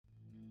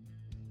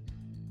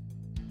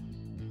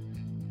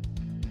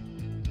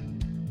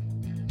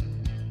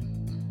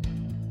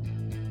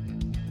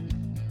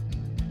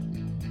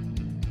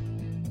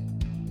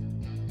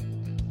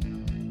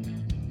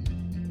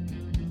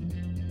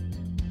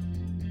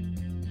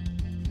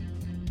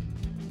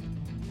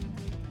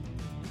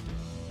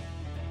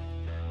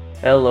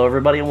Hello,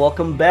 everybody, and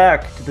welcome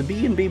back to the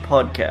B&B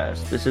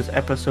Podcast. This is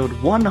episode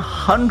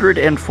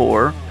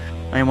 104.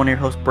 I am one of your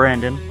hosts,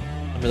 Brandon.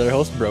 I'm your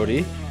host,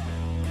 Brody.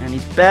 And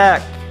he's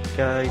back,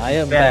 guys. I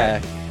am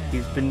back.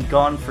 He's been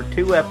gone for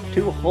two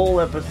whole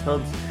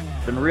episodes.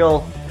 It's been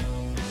real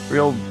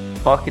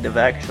talkative,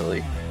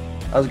 actually.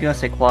 I was gonna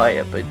say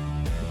quiet, but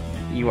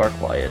you are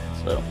quiet,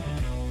 so.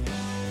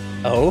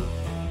 Oh?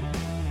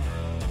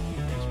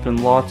 There's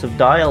been lots of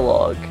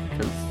dialogue,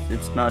 because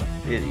it's not,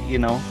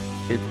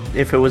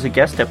 if it was a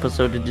guest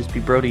episode, it'd just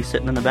be Brody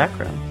sitting in the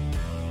background.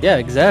 Yeah,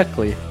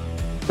 exactly.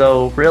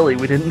 So, really,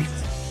 we didn't...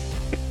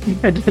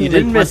 You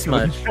didn't miss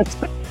much.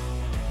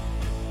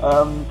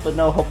 But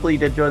no, hopefully you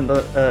did join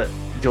the...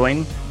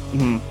 Join?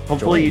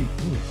 Hopefully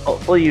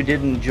you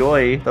did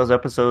enjoy those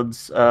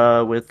episodes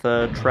with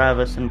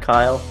Travis and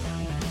Kyle.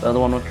 The other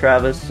one with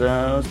Travis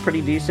was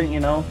pretty decent,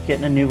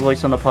 Getting a new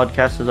voice on the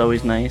podcast is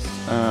always nice.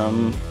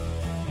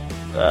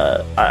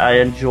 I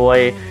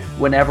enjoy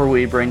whenever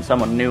we bring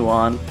someone new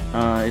on.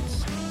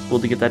 It's cool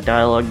to get that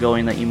dialogue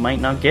going that you might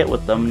not get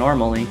with them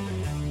normally.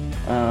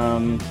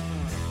 And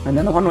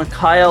then the one with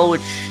Kyle,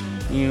 which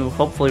you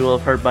hopefully will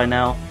have heard by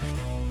now.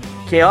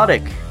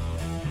 Chaotic.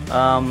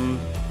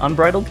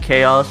 Unbridled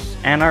chaos,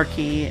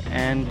 anarchy,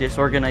 and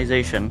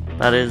disorganization.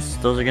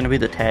 Those are going to be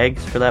the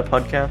tags for that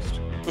podcast.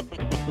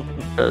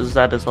 Because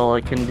that is all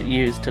I can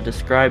use to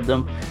describe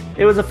them.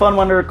 It was a fun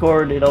one to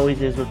record. It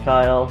always is with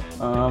Kyle.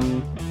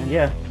 And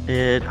yeah,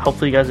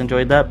 hopefully you guys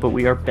enjoyed that. But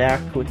we are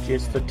back with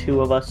just the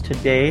two of us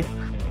today.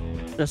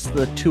 Just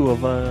the two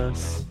of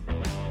us.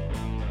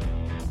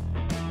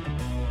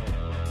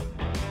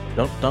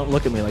 Don't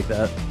look at me like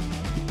that.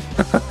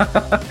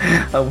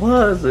 I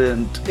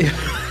wasn't.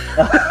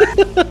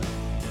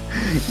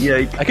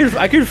 Yeah,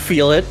 I could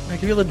feel it. I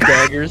could feel the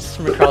daggers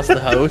from across the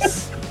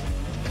house.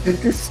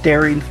 Just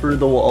staring through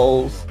the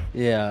walls.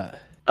 Yeah.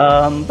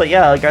 But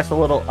yeah, I guess a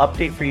little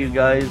update for you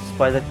guys.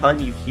 By the time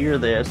you hear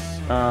this,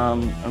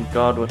 oh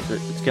god, what's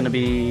it? It's gonna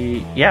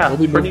be we'll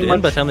be pretty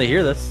much by the time they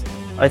hear this.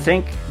 I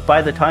think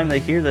by the time they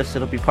hear this,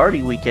 it'll be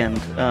party weekend.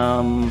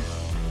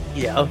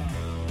 Yeah.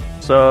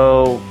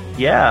 So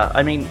yeah,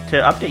 I mean,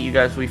 to update you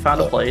guys, we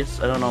found a place.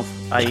 I don't know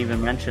if I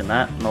even mentioned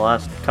that in the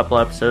last couple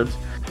episodes,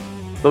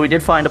 but we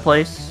did find a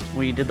place.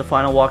 We did the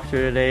final walkthrough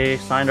today,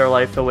 signed our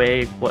life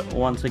away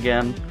once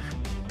again.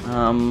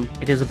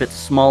 It is a bit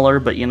smaller,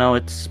 but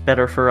it's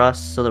better for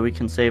us so that we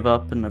can save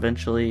up and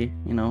eventually,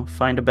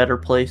 find a better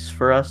place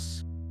for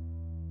us.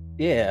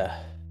 Yeah.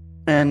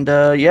 And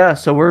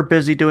so we're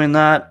busy doing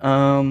that.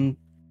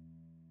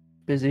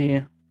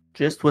 Busy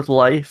just with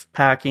life,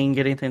 packing,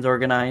 getting things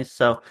organized.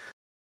 So,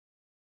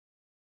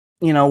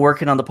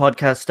 working on the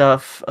podcast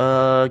stuff,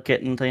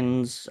 getting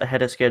things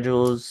ahead of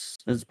schedules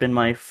has been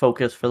my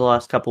focus for the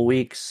last couple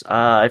weeks.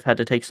 I've had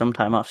to take some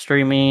time off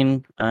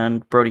streaming,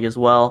 and Brody as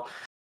well.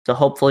 So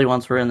hopefully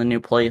once we're in the new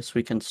place,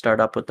 we can start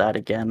up with that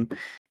again.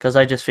 Because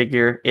I just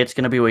figure it's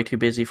going to be way too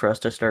busy for us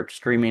to start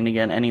streaming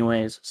again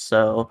anyways.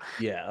 So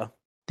yeah,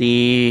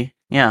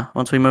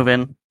 once we move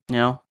in,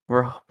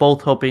 we're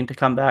both hoping to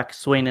come back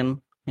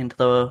swinging into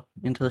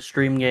the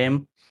stream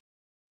game.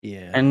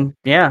 Yeah. And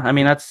yeah, I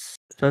mean that's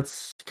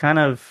kind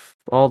of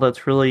all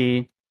that's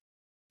really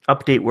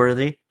update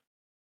worthy.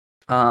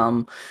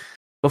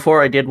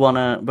 Before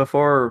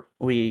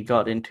we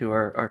got into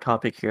our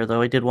topic here,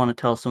 though, I did want to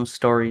tell some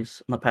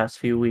stories in the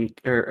past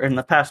week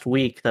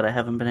that I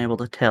haven't been able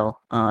to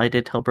tell. I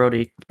did tell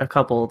Brody a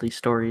couple of these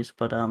stories,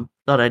 but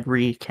thought I'd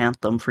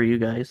recant them for you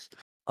guys.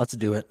 Let's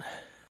do it.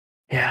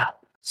 Yeah.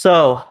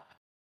 So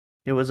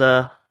it was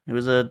a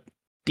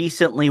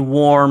decently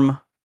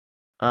warm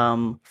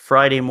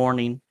Friday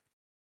morning.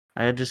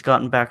 I had just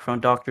gotten back from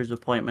a doctor's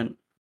appointment,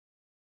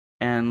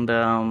 and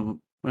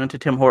we went to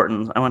Tim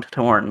Hortons. I went to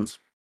Tim Hortons.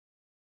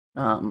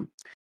 And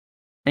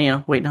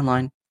waiting in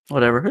line,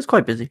 whatever. It was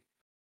quite busy.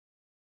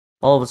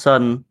 All of a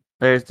sudden,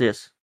 there's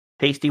this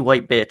pasty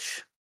white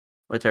bitch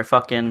with her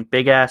fucking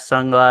big ass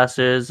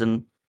sunglasses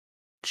and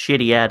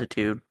shitty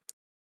attitude.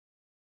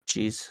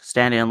 She's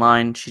standing in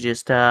line. She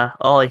just,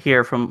 all I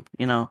hear from,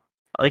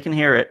 I can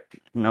hear it.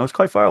 It's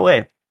quite far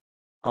away.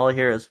 All I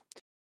hear is,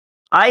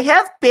 "I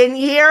have been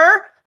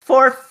here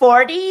for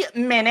 40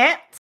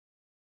 minutes,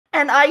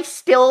 and I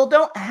still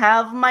don't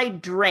have my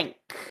drink."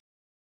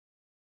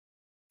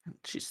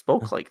 She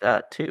spoke like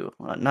that too.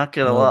 I'm not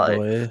gonna lie.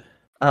 Boy.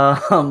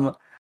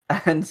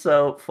 And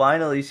so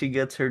finally she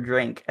gets her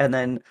drink, and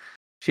then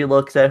she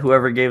looks at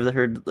whoever gave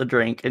her the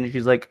drink, and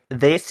she's like,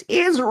 "This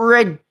is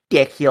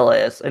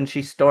ridiculous!" And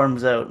she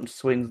storms out and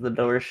swings the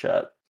door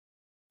shut.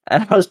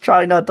 And I was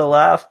trying not to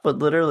laugh, but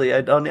literally,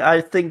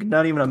 I think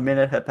not even a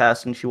minute had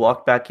passed, and she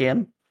walked back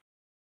in.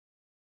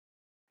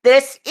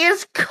 "This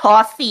is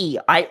coffee.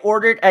 I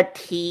ordered a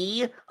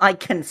tea. I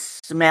can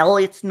smell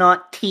it's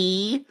not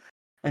tea."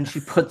 And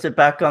she puts it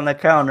back on the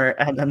counter,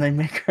 and then they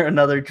make her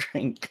another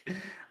drink.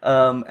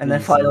 And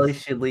then finally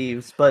she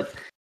leaves. But,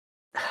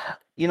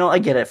 I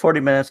get it.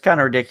 40 minutes, kind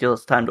of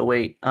ridiculous time to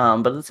wait.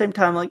 But at the same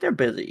time, they're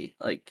busy.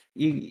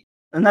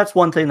 And that's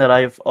one thing that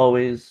I've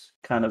always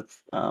kind of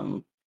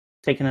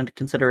taken into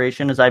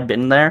consideration is I've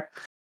been there.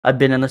 I've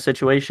been in the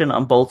situation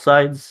on both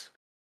sides.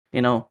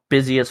 You know,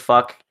 busy as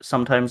fuck.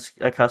 Sometimes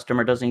a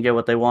customer doesn't get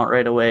what they want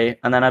right away,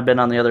 and then I've been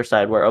on the other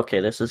side where, okay,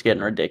 this is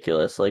getting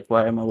ridiculous. Like,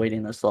 why am I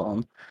waiting this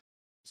long?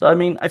 So I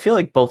mean, I feel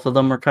like both of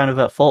them were kind of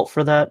at fault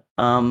for that.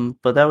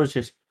 But that was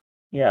just,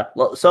 yeah.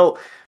 So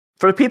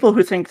for people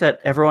who think that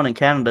everyone in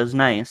Canada is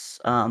nice,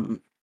 I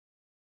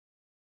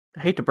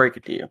hate to break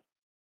it to you.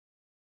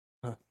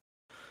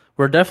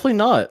 We're definitely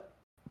not.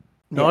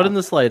 Not in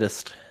the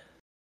slightest.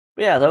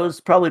 Yeah, that was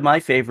probably my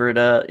favorite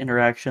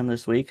interaction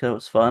this week. That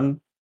was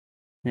fun.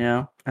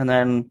 Yeah, and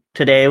then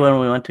today when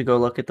we went to go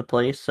look at the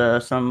place,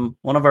 one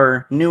of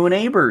our new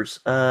neighbors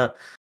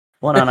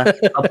went on a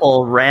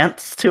couple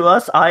rants to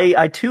us.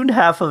 I tuned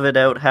half of it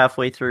out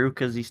halfway through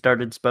because he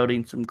started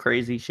spouting some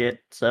crazy shit.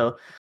 So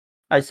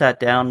I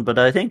sat down, but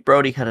I think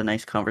Brody had a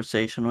nice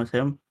conversation with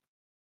him.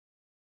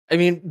 I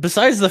mean,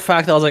 besides the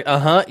fact that I was like,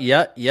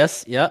 yeah,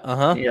 yes, yeah,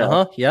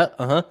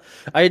 yeah.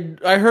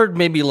 I heard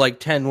maybe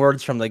like 10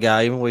 words from the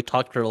guy, even we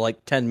talked for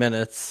like 10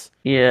 minutes.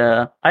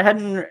 Yeah, I had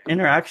an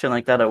interaction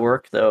like that at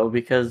work though,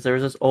 because there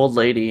was this old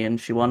lady and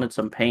she wanted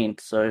some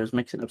paint, so I was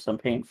mixing up some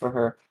paint for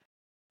her.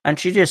 And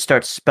she just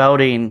starts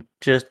spouting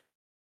just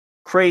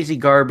crazy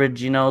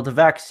garbage, you know, the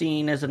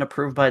vaccine isn't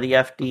approved by the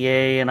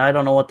FDA and I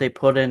don't know what they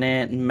put in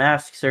it, and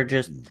masks are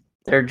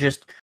they're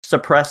just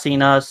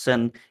suppressing us,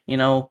 and you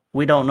know,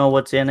 we don't know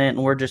what's in it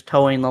and we're just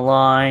towing the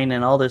line,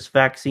 and all this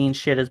vaccine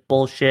shit is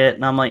bullshit.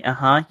 And I'm like,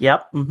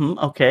 yep,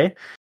 okay.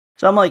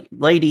 So I'm like,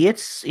 lady,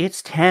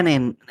 it's 10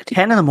 in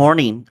the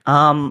morning.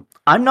 I'm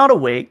not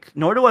awake,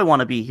 nor do I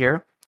want to be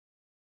here.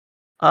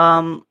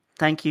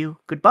 Thank you.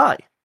 Goodbye.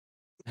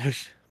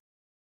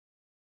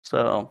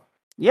 So,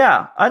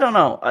 yeah, I don't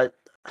know.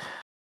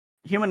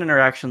 Human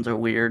interactions are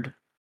weird.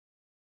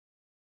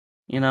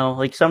 You know,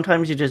 like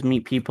sometimes you just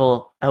meet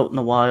people out in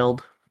the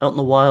wild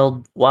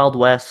wild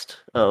west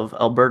of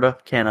Alberta,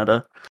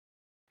 Canada,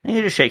 and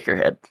you just shake your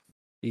head.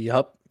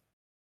 Yup.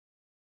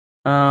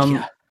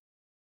 Yeah.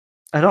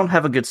 I don't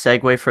have a good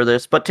segue for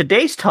this, but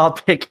today's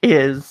topic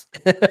is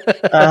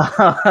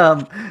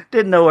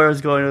didn't know where I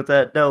was going with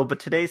that. No, but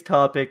today's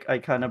topic I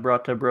kind of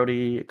brought to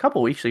Brody a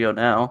couple weeks ago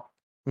now.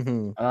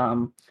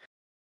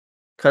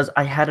 Because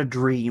I had a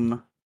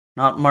dream,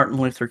 not Martin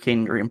Luther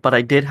King dream, but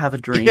I did have a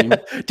dream.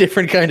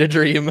 Different kind of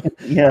dream.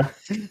 Yeah,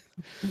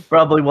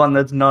 probably one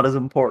that's not as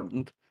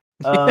important.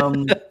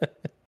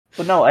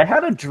 But no, I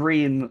had a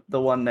dream the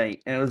one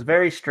night, and it was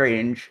very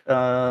strange.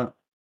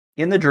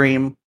 In the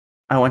dream,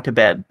 I went to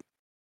bed.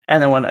 And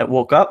then when I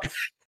woke up,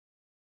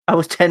 I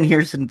was 10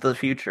 years into the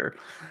future.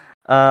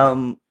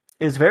 It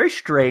was very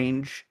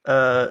strange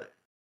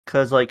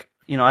because, like,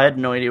 you know, I had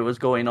no idea what was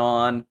going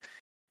on.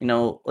 You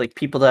know, like,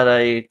 people that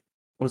I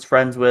was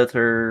friends with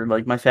or,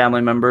 like, my family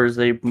members,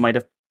 they might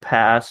have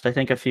passed. I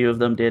think a few of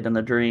them did in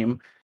the dream,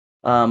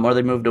 or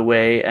they moved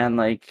away. And,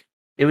 like,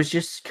 it was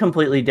just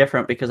completely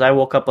different because I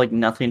woke up like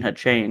nothing had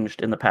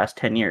changed in the past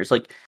 10 years.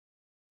 Like,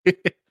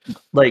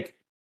 like,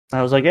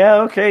 I was like, yeah,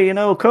 okay, you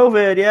know,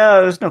 COVID, yeah,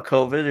 there's no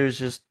COVID, it was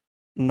just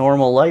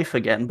normal life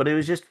again. But it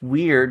was just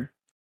weird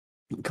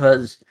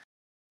because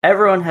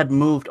everyone had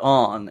moved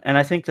on, and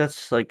I think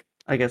that's like,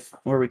 I guess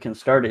where we can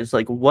start is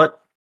like,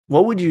 what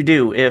would you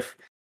do if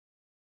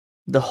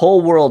the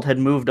whole world had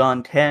moved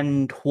on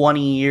 10,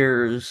 20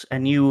 years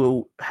and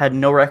you had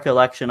no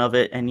recollection of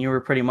it, and you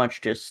were pretty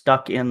much just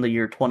stuck in the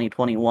year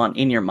 2021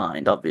 in your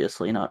mind,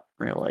 obviously, not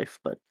real life,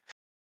 but...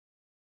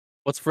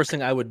 What's the first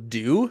thing I would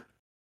do?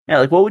 Yeah,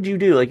 like, what would you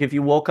do? Like, if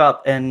you woke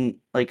up and,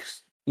 like,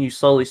 you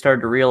slowly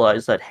started to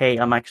realize that, hey,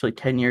 I'm actually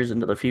 10 years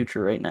into the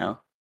future right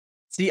now.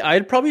 See,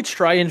 I'd probably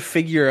try and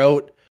figure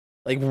out,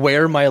 like,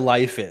 where my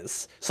life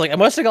is. So, like, I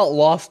must have got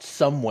lost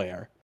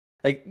somewhere.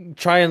 Like,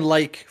 try and,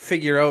 like,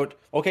 figure out,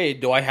 okay,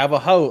 do I have a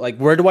house? Like,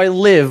 where do I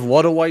live?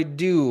 What do I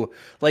do?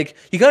 Like,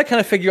 you gotta kind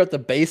of figure out the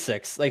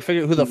basics. Like,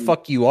 figure out who the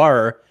fuck you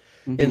are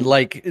in,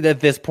 like, at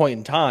this point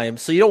in time.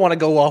 So you don't want to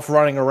go off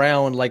running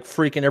around, like,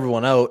 freaking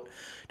everyone out.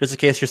 Just in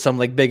case you're some,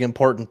 like, big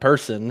important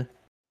person.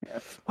 Yeah.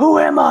 Who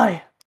am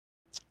I?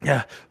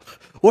 Yeah.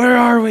 Where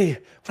are we?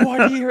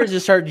 What year?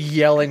 Just start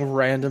yelling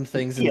random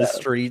things in the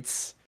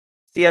streets.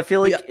 See, I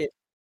feel like...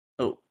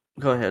 Oh,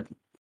 go ahead.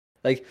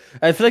 Like,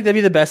 I feel like that'd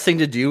be the best thing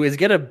to do is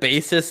get a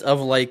basis of,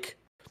 like,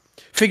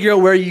 figure out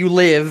where you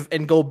live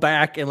and go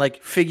back and,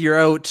 like, figure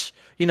out,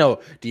 you know,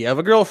 do you have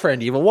a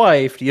girlfriend? Do you have a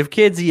wife? Do you have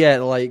kids yet?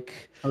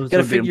 Like,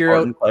 gotta figure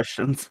out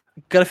questions.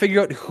 Gotta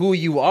figure out who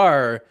you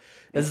are.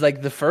 Is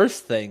like the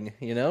first thing,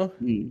 you know?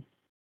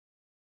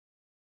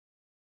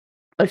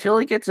 I feel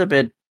like it's a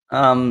bit,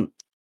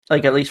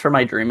 like, at least for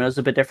my dream, it was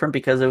a bit different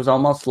because it was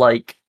almost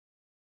like,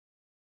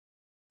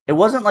 it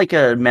wasn't like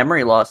a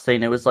memory loss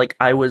thing. It was like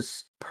I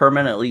was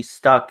permanently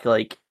stuck,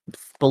 like,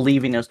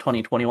 believing it was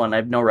 2021. I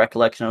have no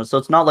recollection of it. So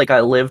it's not like I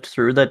lived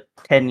through the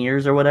 10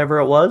 years or whatever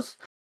it was.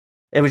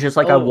 It was just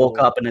like I woke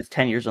up and it's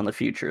 10 years in the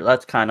future.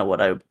 That's kind of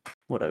what I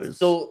was...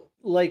 So...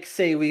 Like,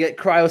 say we get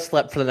cryo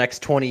slept for the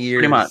next 20 years.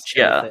 Pretty much,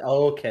 yeah.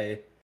 Oh, okay.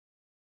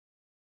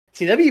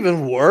 See, that'd be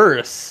even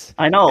worse.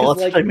 I know,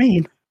 that's like, what I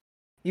mean.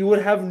 You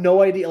would have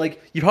no idea.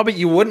 Like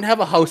you wouldn't have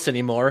a house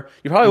anymore.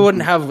 You probably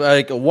wouldn't Mhm. have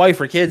like a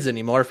wife or kids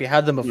anymore if you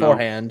had them No,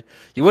 beforehand.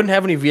 You wouldn't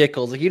have any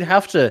vehicles. Like you'd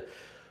have to start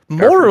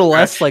more from or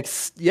less scratch.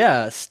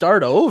 like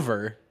start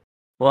over.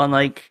 Well, and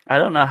like I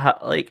don't know how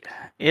like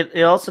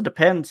it also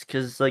depends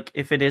because like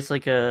if it is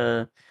like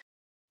a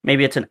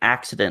maybe it's an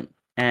accident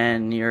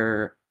and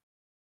you're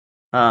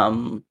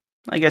um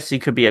I guess you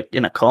could be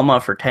in a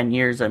coma for 10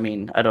 years. I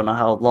mean, I don't know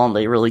how long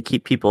they really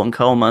keep people in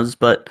comas,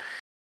 but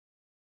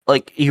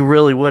like you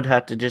really would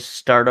have to just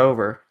start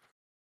over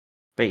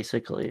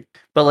basically.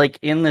 But like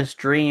in this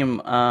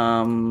dream,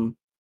 I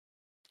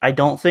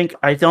don't think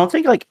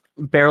like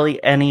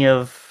barely any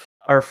of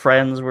our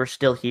friends were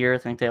still here. I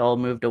think they all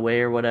moved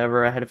away or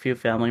whatever. I had a few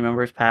family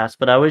members pass,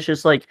 but I was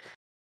just like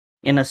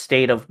in a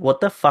state of what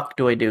the fuck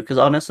do I do? Because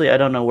honestly, I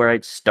don't know where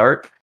I'd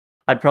start.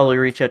 I'd probably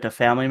reach out to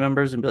family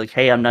members and be like,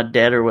 "Hey, I'm not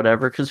dead" or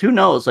whatever. Because who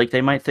knows? Like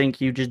they might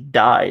think you just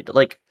died.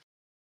 Like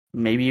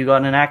maybe you got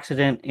in an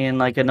accident in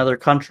like another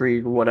country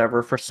or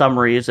whatever for some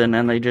reason,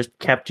 and they just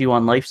kept you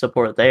on life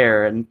support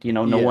there, and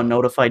no one Yeah.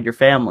 notified your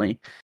family.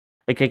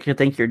 Like they could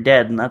think you're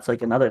dead, and that's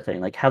like another thing.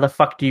 Like how the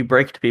fuck do you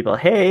break to people?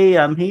 Hey,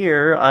 I'm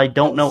here. I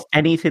don't know That's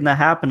anything that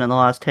happened in the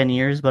last 10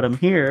 years, but I'm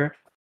here.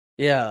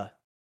 yeah.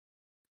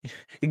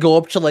 You go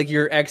up to like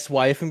your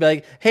ex-wife and be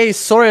like, "Hey,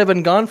 sorry, I've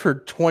been gone for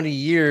 20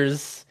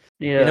 years.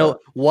 Yeah,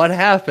 What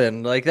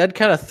happened?" Like that'd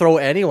kind of throw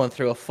anyone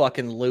through a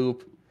fucking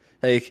loop.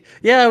 Like,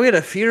 yeah, we had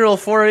a funeral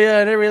for you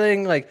and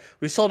everything. Like,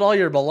 we sold all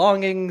your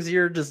belongings.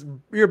 You're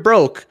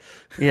broke.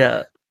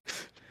 yeah,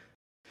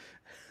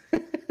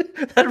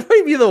 That'd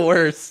probably be the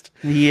worst.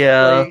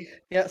 yeah,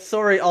 Like, yeah,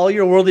 sorry, all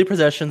your worldly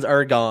possessions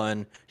are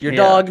gone. Your yeah.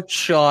 dog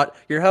shot.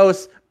 Your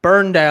house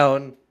burned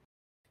down.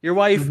 Your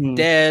wife Hmm.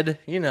 dead.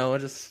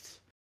 Just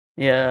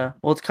Yeah.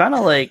 Well, it's kind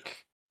of like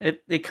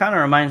it kind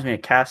of reminds me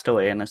of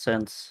Castaway in a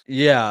sense,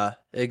 yeah,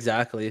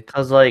 exactly.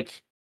 because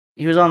like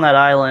he was on that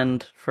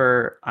island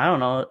for I don't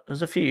know, it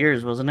was a few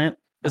years, wasn't it?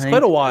 I It's quite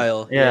a think.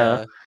 while. Yeah,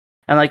 Yeah.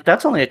 and like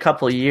that's only a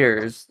couple of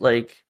years.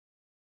 Like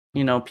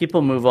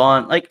people move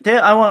on. Like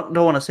don't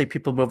want to say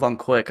people move on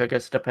quick. I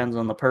guess it depends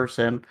on the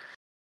person,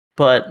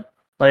 but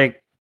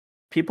like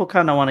people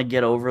kind of want to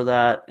get over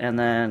that and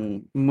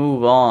then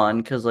move on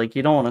because like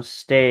you don't want to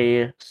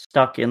stay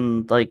stuck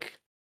in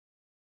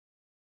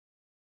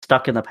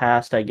the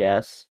past, I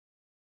guess.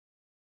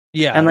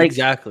 Yeah, And like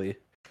exactly.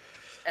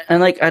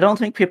 I don't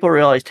think people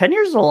realize 10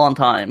 years is a long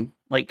time.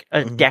 Like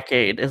a Mhm.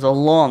 decade is a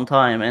long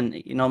time and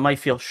it might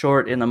feel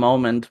short in the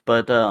moment,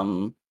 but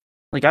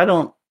like I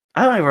don't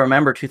even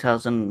remember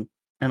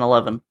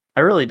 2011. I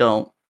really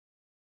don't.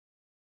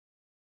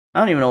 I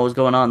don't even know what was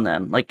going on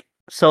then. Like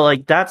so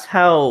like that's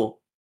how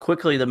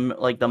quickly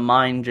the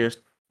mind just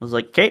was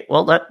like, "Okay,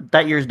 well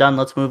that year's done,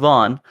 let's move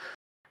on."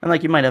 And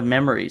like you might have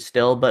memories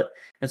still, but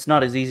it's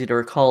not as easy to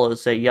recall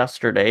as say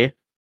yesterday.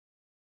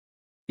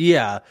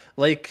 Yeah,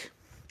 like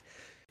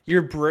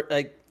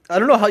like I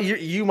don't know how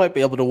you might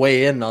be able to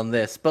weigh in on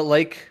this, but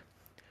like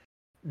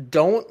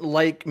don't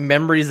like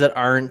memories that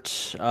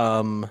aren't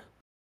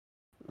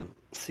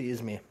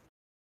excuse me,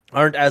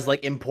 aren't as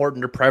like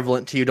important or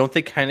prevalent to you. Don't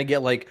they kind of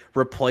get like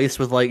replaced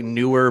with like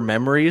newer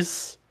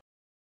memories?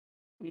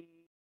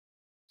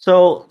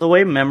 So the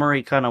way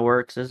memory kind of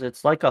works is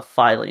it's like a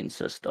filing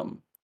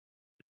system.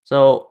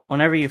 So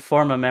whenever you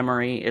form a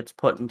memory, it's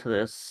put into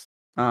this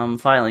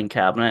filing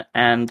cabinet,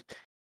 and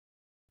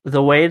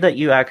the way that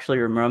you actually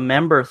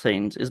remember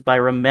things is by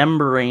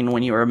remembering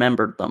when you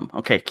remembered them.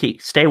 Okay, Key,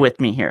 stay with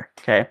me here.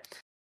 Okay,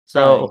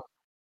 Trying.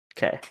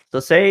 so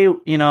say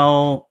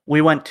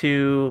we went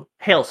to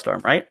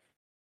Hailstorm, right?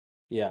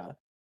 Yeah.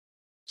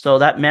 So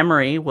that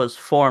memory was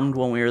formed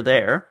when we were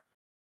there,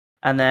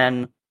 and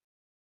then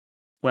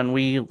when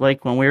we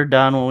were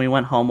done, when we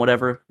went home,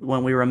 whatever,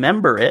 when we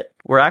remember it,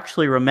 we're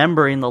actually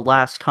remembering the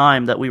last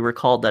time that we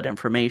recalled that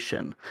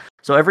information.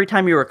 So every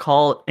time you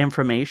recall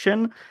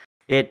information,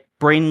 it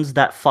brings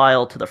that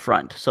file to the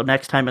front. So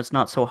next time it's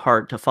not so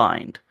hard to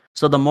find.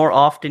 So the more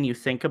often you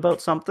think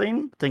about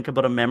something, think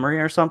about a memory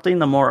or something,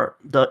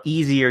 the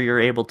easier you're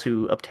able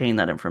to obtain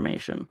that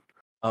information.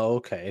 Oh,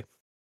 okay.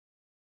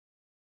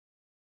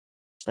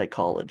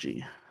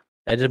 Psychology.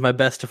 I did my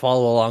best to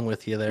follow along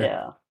with you there.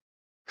 Yeah.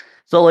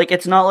 So like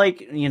it's not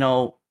like,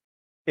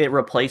 it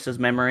replaces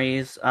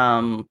memories.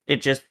 It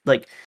just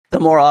like the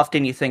more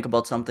often you think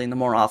about something, the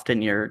more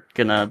often you're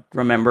gonna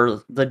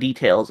remember the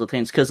details of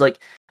things. Because like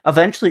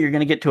eventually you're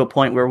gonna get to a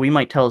point where we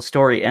might tell a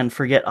story and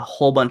forget a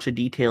whole bunch of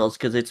details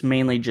because it's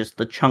mainly just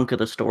the chunk of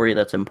the story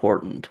that's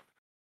important.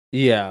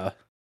 Yeah.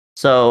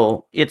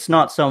 So it's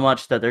not so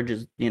much that they're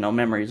just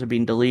memories are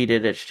being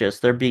deleted. It's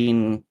just they're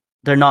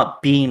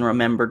not being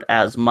remembered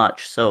as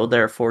much. So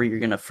therefore you're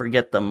gonna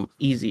forget them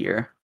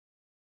easier.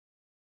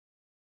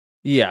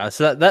 Yeah,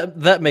 so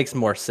that makes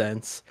more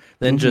sense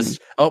than Hmm. just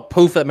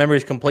poof, that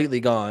memory's completely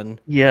gone.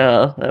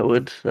 Yeah, that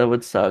would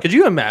Could suck.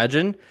 you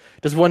imagine?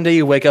 Just one day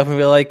you wake up and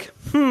be like,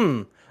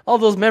 all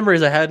those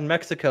memories I had in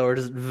Mexico are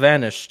just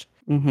vanished.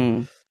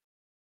 Hmm.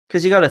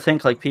 Because you got to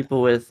think like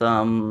people with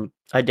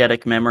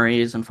eidetic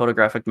memories and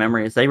photographic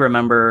memories, they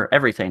remember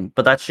everything,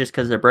 but that's just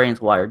because their brain's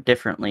wired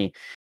differently.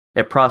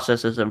 it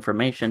processes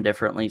information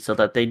differently so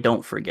that they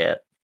don't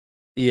forget.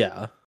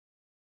 Yeah.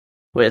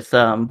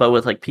 But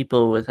with like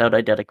people without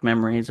eidetic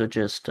memories or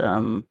just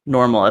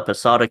normal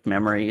episodic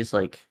memories,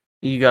 like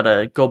you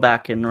gotta go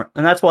back and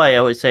that's why I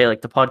always say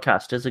like the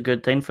podcast is a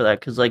good thing for that,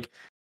 because like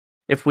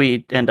if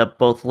we end up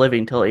both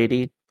living till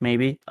 80,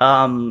 maybe,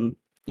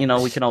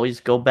 we can always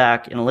go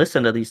back and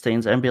listen to these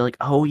things and be like,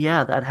 oh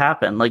yeah, that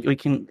happened. Like we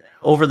can,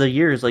 over the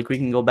years, like we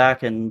can go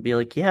back and be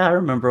like, yeah, I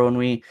remember when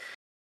we,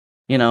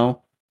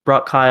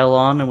 brought Kyle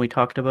on and we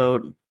talked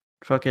about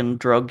fucking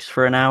drugs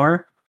for an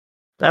hour.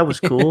 That was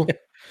cool.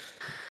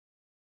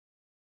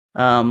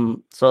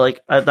 So like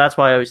that's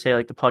why I always say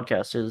like the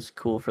podcast is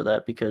cool for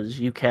that, because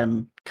you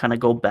can kind of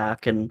go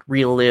back and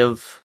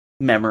relive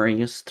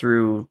memories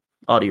through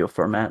audio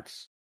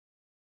formats.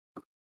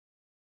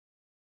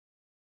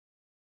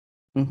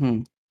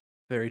 Mm-hmm.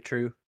 Very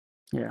true.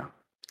 Yeah.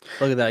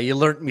 Look at that. You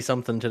learned me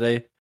something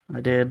today. I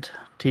did.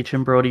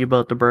 Teaching Brody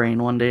about the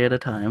brain one day at a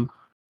time.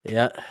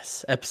 Yeah.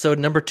 Episode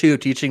number 2,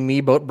 teaching me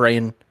about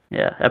brain.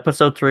 Yeah.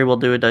 Episode 3, we'll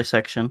do a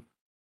dissection.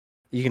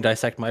 You can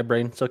dissect my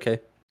brain. It's okay.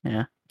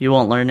 Yeah. You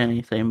won't learn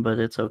anything, but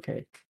it's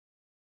okay.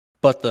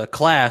 But the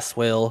class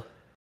will.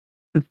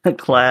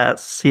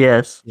 Class,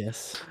 yes.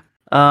 Yes.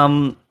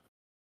 I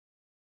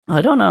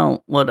don't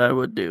know what I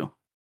would do.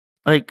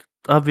 Like,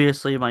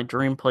 obviously my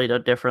dream played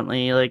out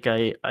differently. Like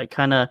I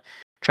kind of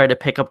try to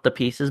pick up the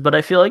pieces, but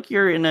I feel like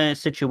you're in a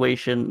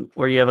situation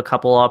where you have a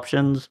couple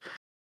options.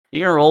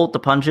 You can roll with the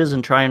punches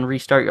and try and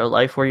restart your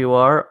life where you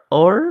are,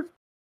 or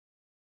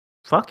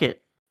fuck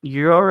it.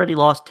 You already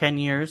lost 10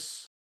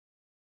 years.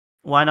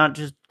 Why not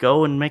just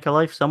go and make a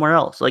life somewhere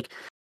else? Like,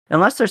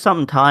 unless there's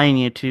something tying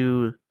you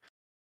to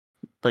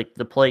like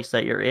the place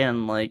that you're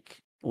in,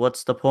 like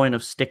what's the point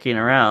of sticking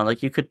around?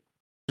 Like you could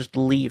just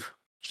leave.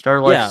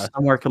 Start life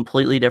somewhere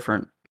completely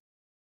different.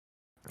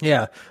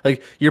 Yeah,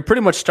 like you're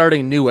pretty much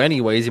starting new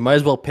anyways. You might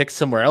as well pick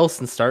somewhere else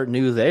and start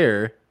new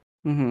there.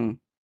 Mm-hmm.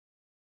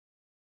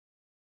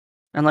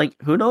 And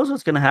like, who knows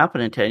what's gonna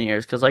happen in 10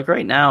 years? Because like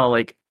right now,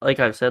 like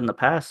I've said in the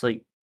past,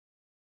 like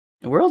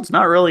the world's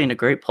not really in a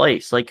great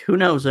place. Like, who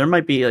knows? There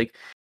might be like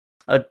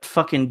a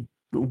fucking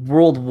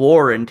world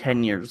war in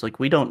 10 years. Like,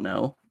 we don't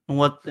know. And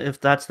what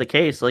if that's the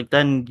case? Like,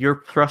 then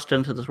you're thrust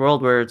into this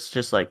world where it's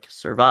just like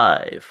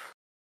survive.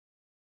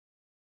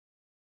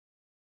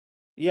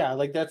 Yeah,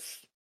 like that's.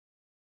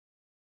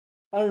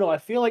 I don't know. I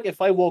feel like if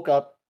I woke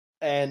up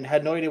and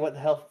had no idea what the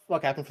hell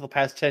fuck happened for the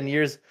past 10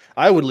 years,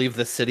 I would leave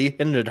the city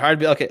and I'd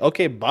be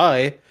okay,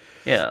 bye.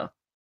 Yeah.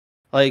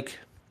 Like,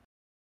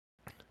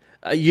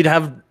 you'd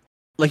have,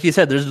 like you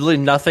said, there's really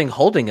nothing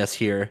holding us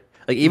here.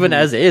 Like, even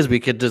as is, we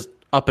could just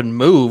up and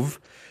move.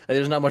 Like,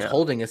 there's not much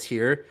holding us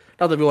here.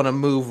 Not that we want to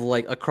move,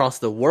 like, across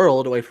the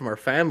world away from our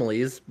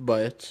families,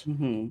 but...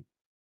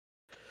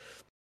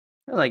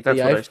 Like, that's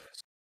what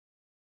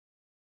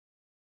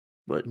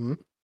What?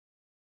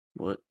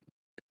 What?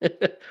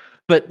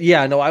 But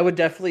yeah, no, I would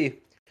definitely,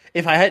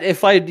 if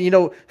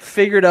I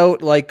figured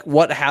out like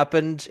what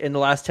happened in the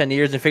last 10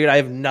 years and figured I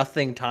have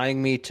nothing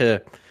tying me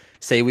to,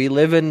 say we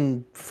live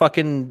in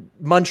fucking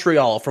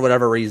Montreal for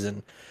whatever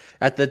reason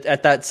at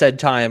that said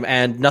time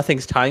and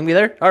nothing's tying me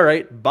there. All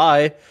right,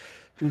 bye.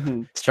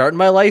 Starting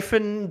my life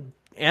in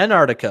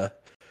Antarctica.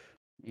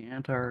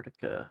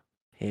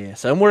 Yeah,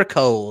 somewhere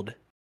cold.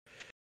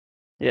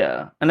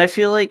 Yeah. And I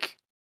feel like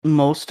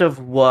most of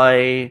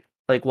why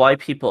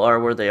people are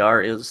where they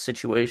are is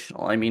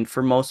situational. I mean,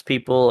 for most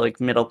people, like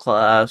middle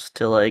class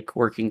to like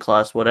working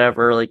class,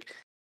 whatever, like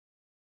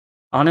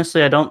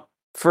honestly,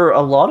 for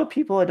a lot of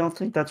people, I don't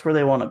think that's where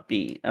they want to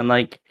be. And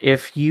like,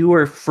 if you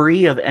were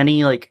free of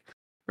any like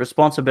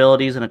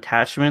responsibilities and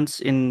attachments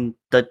in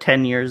the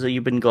 10 years that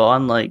you've been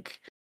gone, like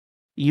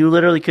you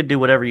literally could do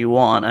whatever you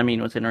want. I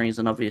mean, within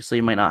reason, obviously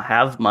you might not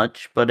have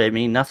much, but I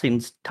mean,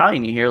 nothing's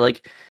tying you here.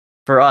 Like,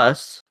 for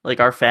us, like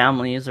our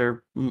families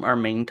are our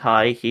main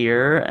tie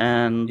here,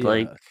 and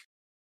like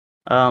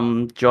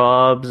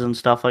jobs and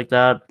stuff like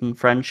that, and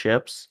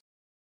friendships.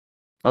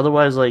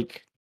 Otherwise,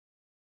 like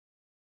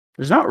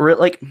there's not real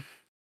like.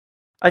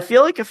 I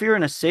feel like if you're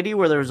in a city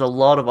where there's a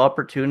lot of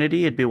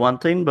opportunity, it'd be one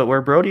thing. But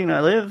where Brody and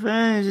I live,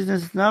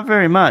 it's not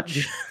very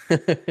much.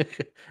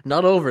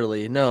 Not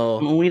overly, no.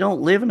 I mean, we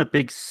don't live in a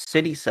big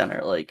city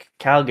center like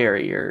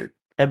Calgary or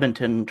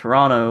Edmonton,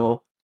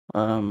 Toronto.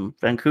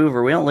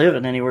 Vancouver. We don't live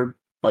in anywhere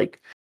like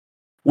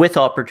with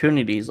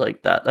opportunities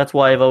like that. That's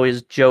why I've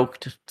always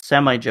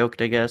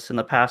semi-joked, I guess, in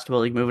the past about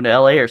like moving to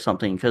LA or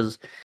something, because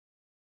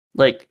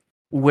like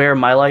where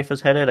my life is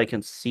headed, I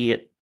can see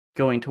it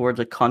going towards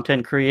a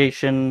content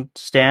creation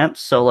stance.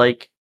 So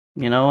like,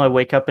 I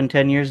wake up in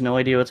 10 years, no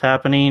idea what's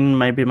happening.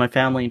 Maybe my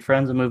family and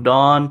friends have moved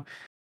on.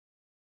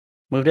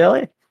 Move to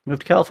LA. Move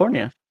to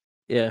California.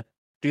 Yeah.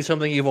 Do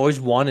something you've always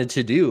wanted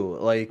to do.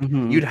 Like,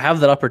 you'd have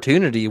that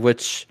opportunity,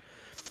 which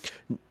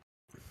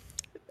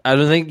I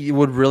don't think it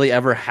would really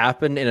ever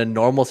happen in a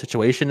normal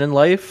situation in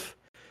life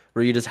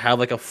where you just have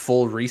like a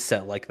full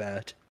reset like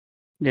that.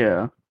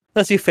 Yeah.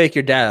 Unless you fake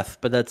your death,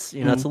 but that's,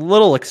 that's a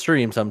little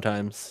extreme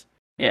sometimes.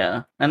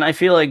 Yeah. And I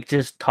feel like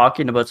just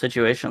talking about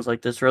situations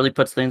like this really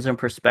puts things in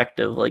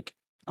perspective. Like,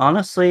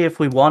 honestly, if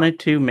we wanted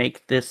to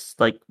make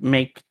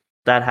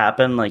that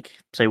happen, like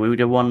say we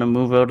did want to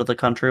move out of the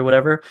country or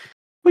whatever,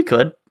 we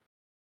could.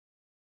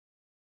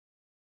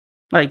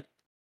 Like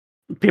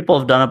people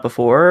have done it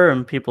before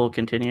and people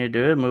continue to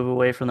do it, move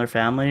away from their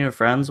family or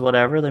friends,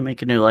 whatever. They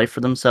make a new life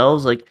for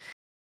themselves. Like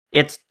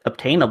it's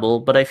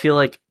obtainable, but I feel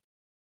like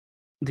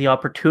the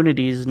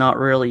opportunity is not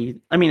really,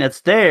 I mean,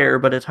 it's there,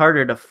 but it's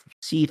harder to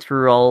see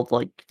through all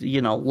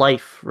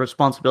life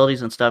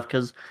responsibilities and stuff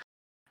because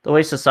the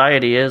way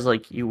society is,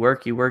 like you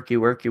work, you work,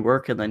 you work, you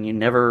work, and then you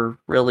never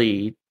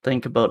really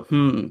think about,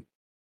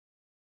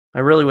 I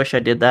really wish I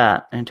did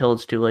that until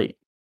it's too late.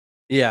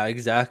 Yeah,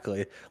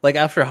 exactly. Like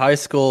after high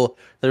school,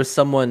 there's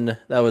someone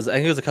that was, I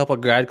think it was a couple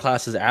of grad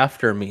classes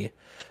after me.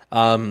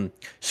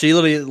 She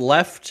literally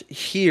left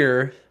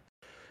here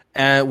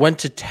and went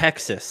to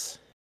Texas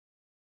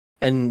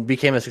and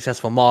became a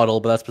successful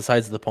model, but that's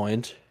besides the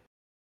point.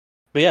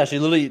 But yeah, she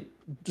literally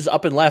just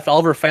up and left. All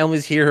of her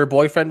family's here. Her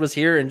boyfriend was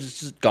here and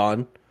just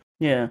gone.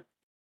 Yeah.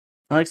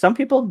 Like some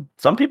people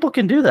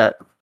can do that.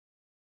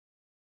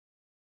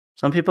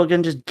 Some people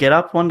can just get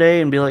up one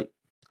day and be like,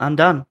 I'm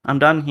done. I'm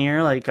done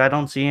here. Like I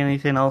don't see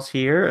anything else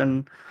here,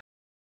 and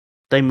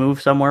they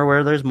move somewhere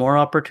where there's more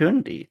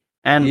opportunity.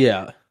 And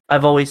Yeah.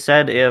 I've always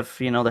said if,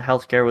 the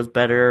healthcare was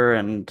better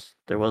and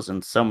there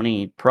wasn't so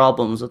many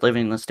problems with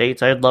living in the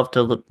States, I'd love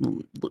to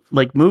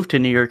like move to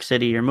New York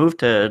City or move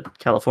to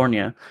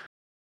California.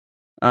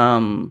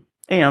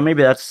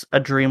 Maybe that's a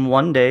dream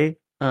one day,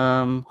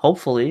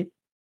 hopefully.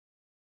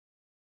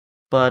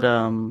 But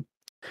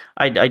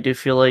I do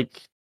feel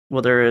like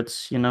whether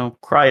it's,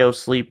 cryo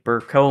sleep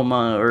or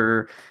coma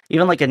or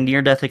even like a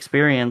near death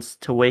experience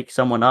to wake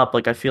someone up,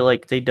 like I feel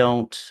like they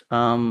don't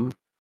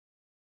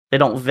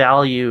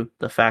value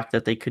the fact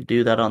that they could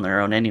do that on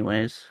their own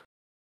anyways.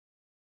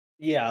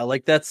 Yeah,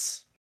 like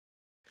that's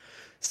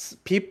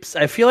peeps.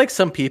 I feel like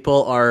some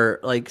people are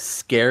like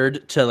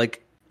scared to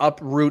like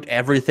uproot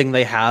everything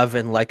they have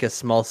in like a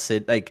small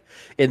city, like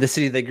in the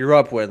city they grew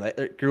up with,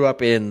 grew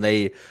up in.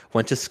 They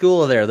went to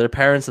school there. Their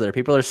parents are there.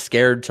 People are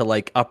scared to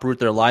like uproot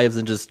their lives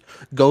and just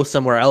go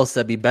somewhere else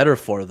that'd be better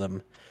for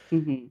them.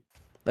 Mm-hmm.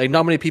 Like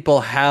not many people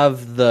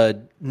have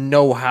the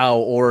know-how,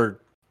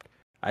 or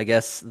I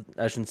guess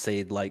I shouldn't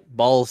say like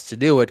balls to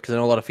do it because I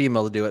know a lot of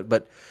females do it,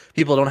 but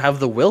people don't have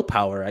the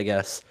willpower, I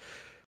guess.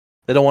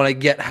 They don't want to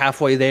get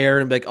halfway there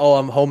and be like, "Oh,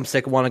 I'm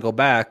homesick, want to go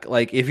back."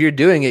 Like if you're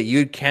doing it,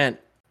 you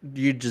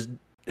just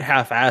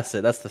half-ass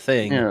it. That's the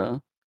thing. Yeah.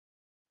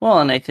 Well,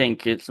 and I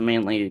think it's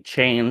mainly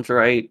change,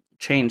 right?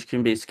 Change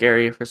can be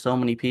scary for so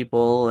many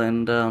people,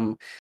 and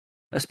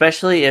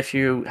especially if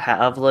you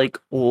have like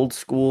old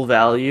school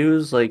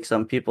values, like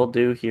some people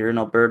do here in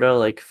Alberta,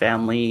 like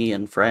family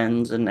and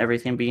friends and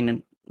everything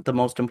being the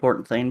most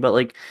important thing. But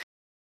like,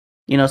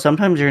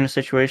 sometimes you're in a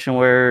situation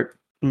where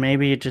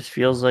maybe it just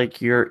feels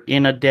like you're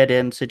in a dead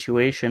end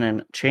situation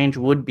and change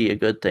would be a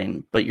good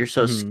thing, but you're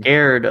so Hmm.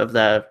 scared of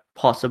that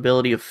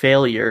possibility of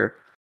failure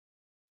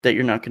that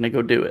you're not going to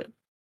go do it.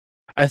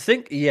 I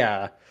think,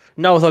 yeah.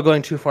 Not without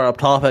going too far off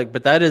topic,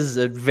 but that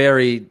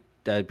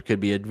could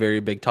be a very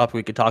big topic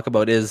we could talk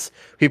about is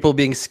people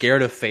being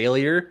scared of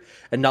failure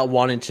and not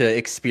wanting to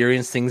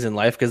experience things in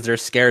life because they're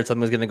scared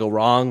something's going to go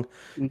wrong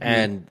Hmm.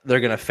 and they're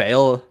going to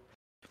fail.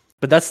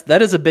 But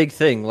that is a big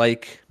thing.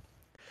 Like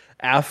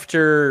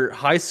after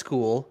high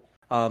school,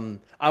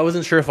 I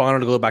wasn't sure if I wanted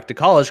to go back to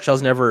college because I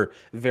was never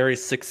very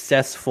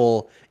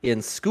successful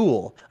in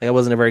school. Like I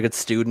wasn't a very good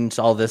student,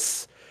 all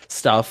this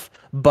stuff.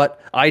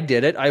 But I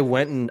did it. I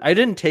went and I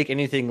didn't take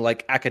anything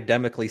like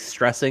academically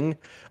stressing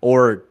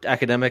or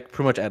academic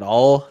pretty much at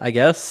all, I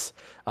guess.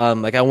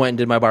 Like I went and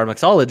did my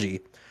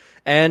biomixology.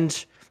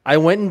 And I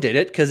went and did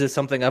it because it's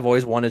something I've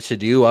always wanted to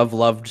do. I've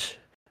loved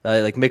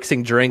like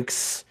mixing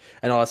drinks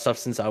and all that stuff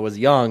since I was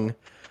young.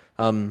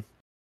 Um,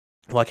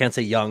 well, I can't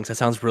say young, 'cause that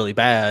sounds really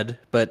bad.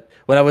 But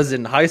when I was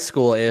in high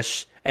school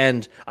ish,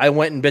 and I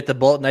went and bit the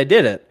bullet and I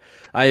did it.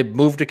 I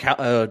moved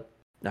to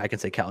I can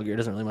say Calgary. It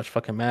doesn't really much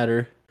fucking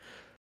matter.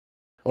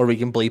 Or we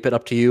can bleep it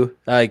up to you.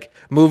 Like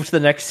moved to the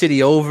next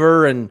city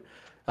over, and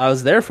I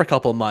was there for a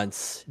couple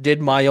months. Did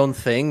my own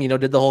thing,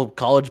 did the whole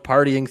college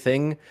partying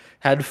thing.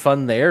 Had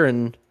fun there,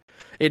 and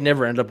it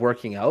never ended up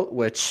working out,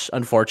 which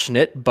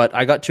unfortunate. But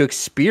I got to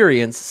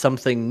experience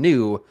something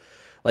new,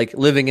 like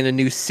living in a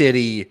new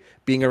city,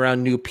 being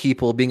around new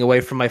people, being away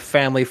from my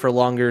family for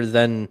longer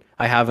than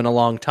I have in a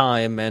long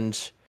time.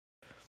 And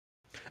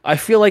I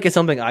feel like it's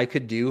something I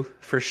could do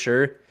for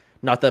sure.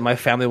 Not that my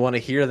family want to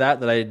hear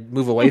that I'd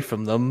move away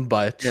from them,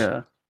 but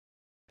Yeah.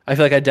 I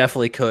feel like I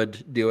definitely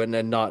could do it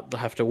and not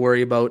have to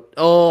worry about,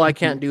 oh, I Mhm.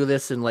 can't do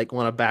this and like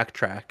want to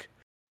backtrack.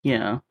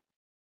 Yeah.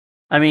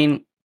 I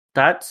mean,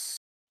 that's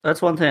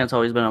that's one thing that's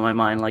always been on my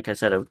mind. Like I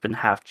said, I've been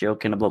half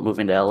joking about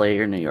moving to LA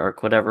or New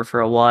York, whatever,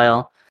 for a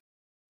while.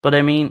 But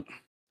I mean,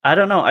 I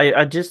don't know.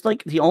 I just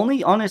like the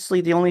only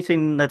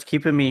thing that's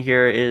keeping me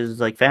here is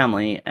like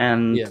family.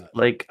 And Yeah.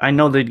 like I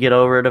know they'd get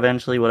over it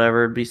eventually,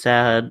 whatever. It'd be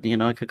sad,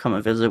 I could come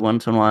and visit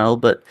once in a while.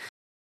 But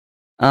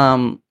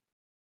um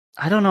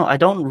I don't know. I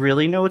don't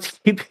really know what's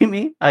keeping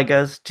me. I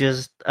guess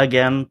just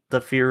again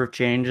the fear of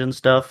change and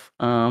stuff.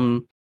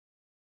 And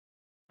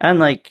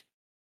like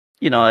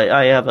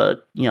I have a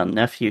young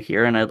nephew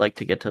here, and I'd like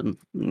to get to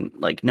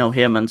like know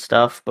him and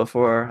stuff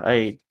before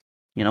I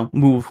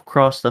move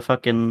across the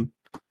fucking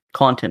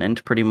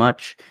continent, pretty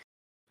much.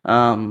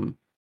 Um,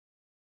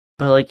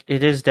 but like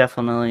it is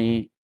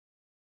definitely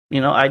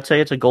I'd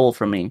say it's a goal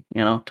for me,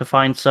 to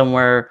find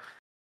somewhere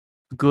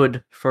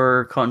good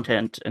for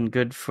content and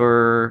good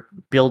for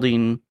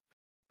building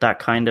that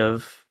kind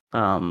of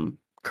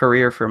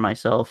career for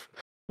myself,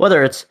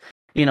 whether it's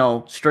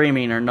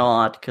streaming or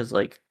not, because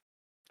like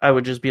I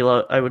would just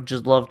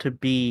love to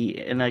be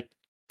in a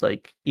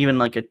like even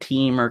like a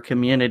team or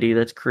community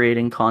that's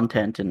creating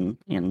content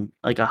in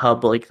like a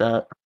hub like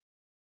that.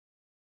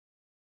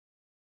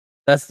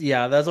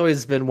 That's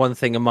always been one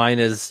thing of mine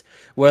is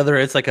whether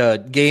it's like a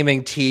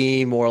gaming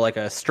team or like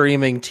a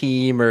streaming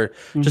team or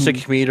just a Hmm.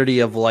 community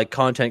of like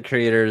content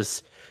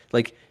creators.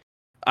 Like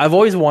I've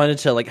always wanted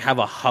to like have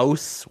a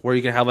house where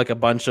you can have like a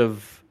bunch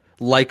of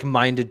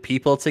like-minded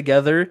people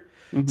together.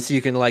 Hmm. So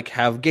you can like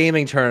have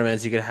gaming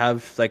tournaments, you can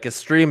have like a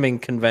streaming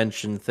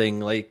convention thing.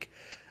 Like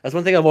that's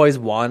one thing I've always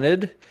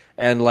wanted,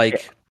 and Yeah,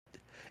 like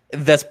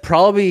that's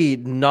probably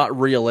not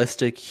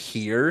realistic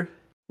here.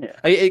 yeah,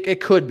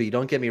 It could be,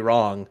 don't get me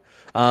wrong.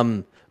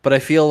 But I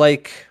feel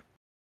like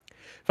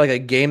for like a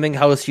gaming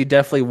house, you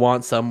definitely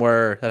want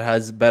somewhere that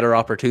has better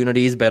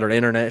opportunities, better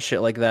internet,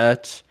 shit like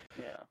that.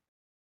 yeah.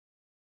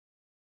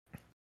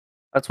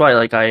 That's why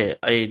like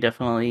I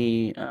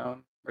definitely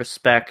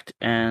respect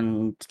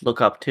and look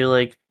up to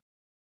like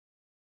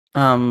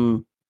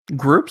um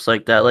groups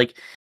like that. Like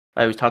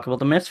I always talk about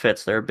the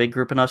Misfits. They're a big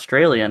group in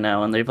Australia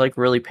now, and they've like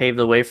really paved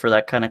the way for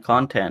that kind of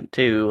content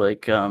too.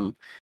 Like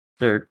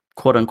their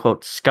quote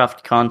unquote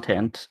scuffed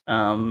content.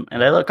 And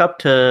I look up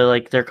to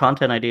like their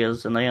content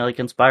ideas, and they like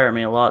inspire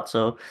me a lot.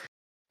 So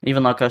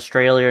even like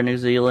Australia or New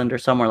Zealand or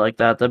somewhere like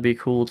that, that'd be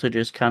cool to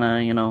just kind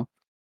of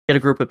get a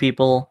group of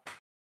people,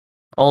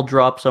 all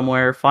drop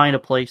somewhere, find a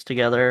place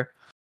together.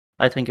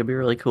 I think it'd be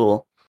really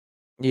cool.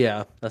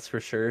 Yeah, that's for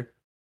sure.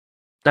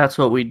 That's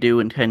what we do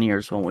in 10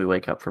 years when we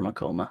wake up from a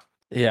coma.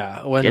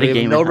 Yeah, when Get a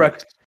gaming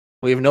house.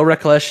 we have no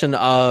recollection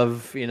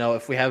of,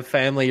 if we have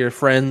family or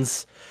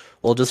friends,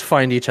 we'll just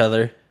find each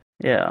other.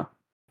 Yeah.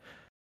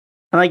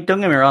 And like,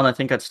 don't get me wrong, I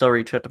think I'd still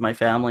reach out to my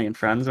family and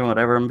friends and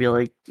whatever and be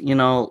like,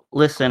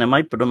 listen, it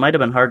might have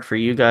been hard for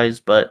you guys,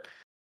 but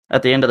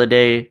at the end of the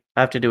day,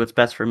 I have to do what's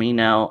best for me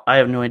now. I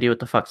have no idea what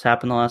the fuck's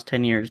happened the last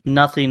 10 years.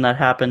 Nothing that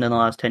happened in the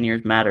last 10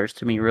 years matters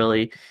to me,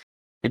 really.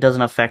 It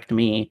doesn't affect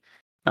me.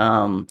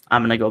 I'm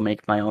gonna go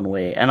make my own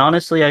way. And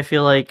honestly, I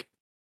feel like,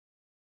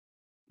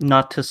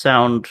 not to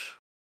sound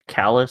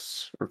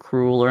callous or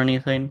cruel or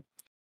anything,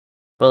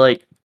 but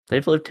like,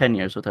 they've lived 10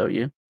 years without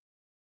you.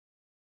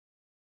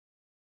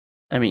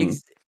 I mean,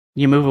 Ex-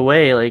 you move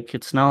away, like,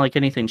 it's not like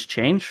anything's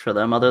changed for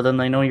them other than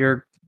they know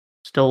you're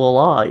still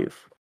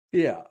alive.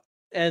 Yeah.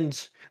 And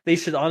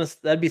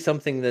that'd be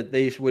something that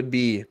they would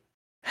be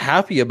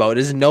happy about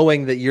is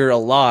knowing that you're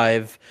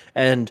alive,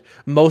 and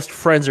most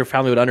friends or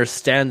family would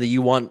understand that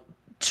you want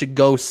to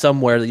go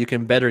somewhere that you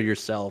can better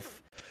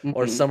yourself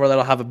or Hmm. somewhere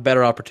that'll have a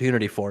better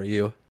opportunity for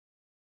you.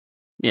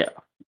 Yeah.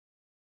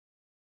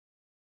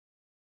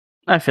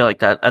 I feel like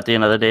that at the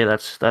end of the day,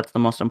 that's the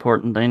most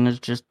important thing, is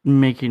just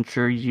making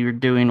sure you're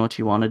doing what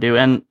you want to do.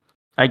 And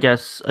I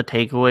guess a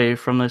takeaway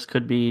from this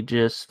could be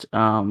just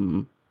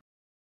do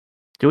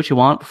what you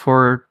want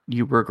before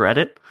you regret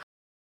it.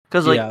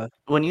 Because like Yeah.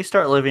 when you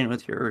start living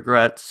with your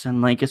regrets,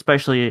 and like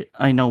especially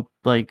I know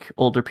like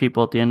older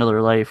people at the end of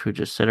their life who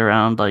just sit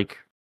around like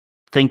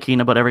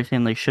thinking about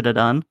everything they should have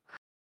done.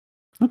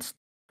 It's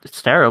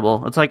it's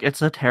terrible. It's like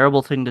it's a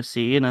terrible thing to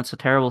see, and it's a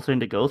terrible thing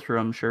to go through,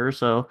 I'm sure.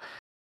 So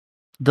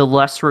the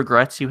less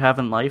regrets you have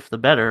in life, the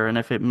better. And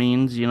if it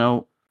means,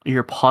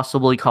 you're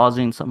possibly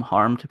causing some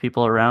harm to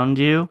people around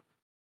you,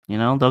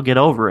 they'll get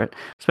over it.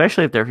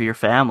 Especially if they're your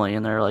family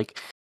and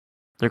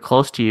they're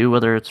close to you,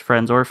 whether it's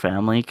friends or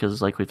family,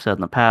 because like we've said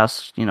in the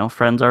past,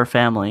 friends are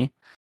family.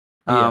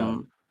 Yeah.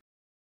 Um,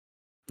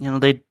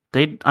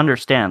 they'd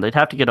understand. They'd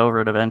have to get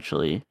over it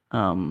eventually.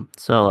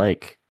 So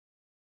like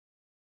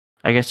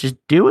I guess just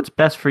do what's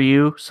best for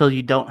you so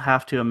you don't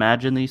have to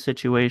imagine these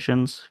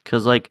situations.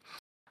 Because like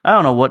I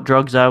don't know what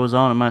drugs I was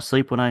on in my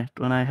sleep when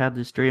I had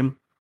this dream.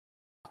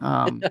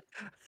 Um,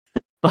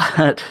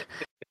 but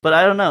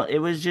I don't know. It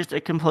was just a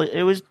complete.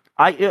 It was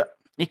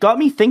it got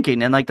me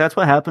thinking, and like that's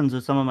what happens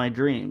with some of my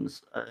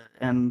dreams.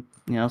 And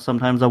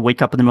sometimes I'll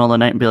wake up in the middle of the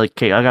night and be like,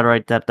 "Okay, I gotta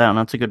write that down.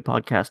 That's a good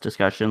podcast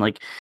discussion.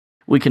 Like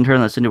we can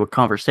turn this into a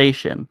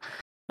conversation."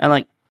 And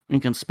like you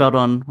can spout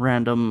on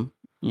random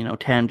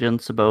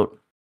tangents about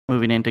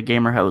moving into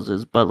gamer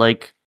houses, but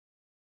like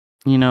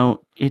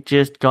it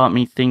just got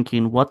me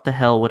thinking, what the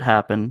hell would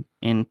happen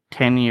in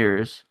 10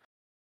 years?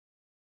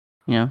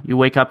 You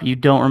wake up, you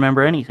don't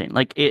remember anything.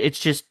 Like it's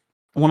just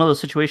one of those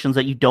situations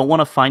that you don't want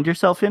to find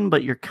yourself in,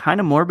 but you're kind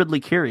of morbidly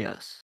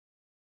curious.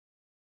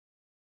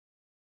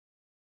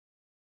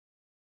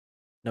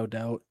 No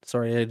doubt.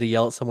 Sorry, I had to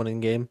yell at someone in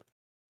game.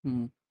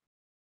 Hmm.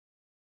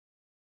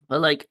 But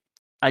like,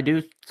 I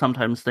do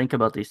sometimes think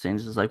about these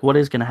things. It's like, what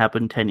is going to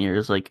happen in 10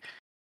 years? Like,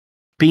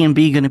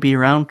 B&B going to be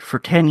around for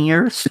 10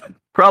 years?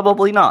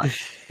 Probably not.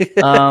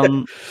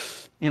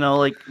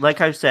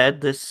 Like I've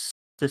said, this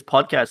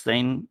podcast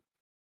thing,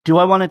 do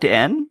I want it to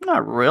end?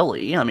 Not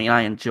really. I mean,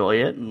 I enjoy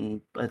it,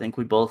 and I think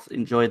we both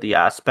enjoy the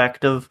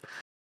aspect of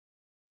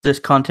this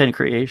content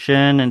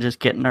creation and just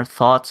getting our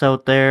thoughts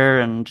out there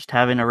and just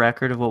having a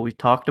record of what we've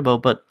talked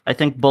about. But I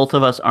think both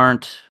of us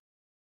aren't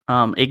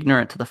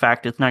ignorant to the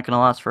fact it's not going to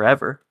last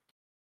forever.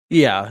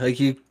 Yeah, like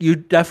you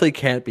definitely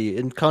can't be.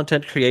 In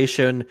content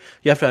creation,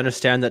 you have to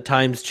understand that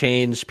times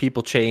change,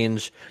 people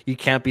change. You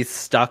can't be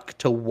stuck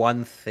to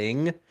one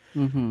thing.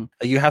 Mm-hmm.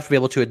 You have to be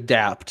able to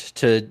adapt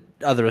to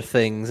other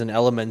things and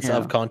elements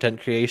of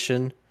content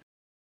creation.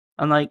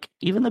 And like,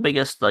 even the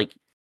biggest like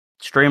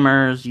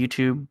streamers,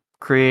 YouTube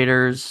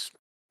creators,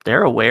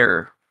 they're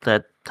aware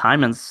that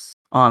timings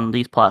on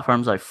these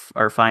platforms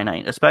are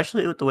finite,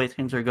 especially with the way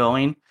things are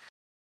going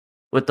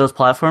with those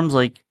platforms.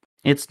 Like,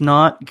 it's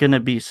not going to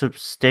be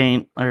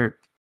sustainable.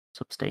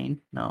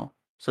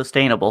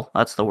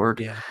 That's the word.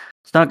 Yeah.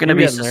 It's not going to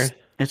be there.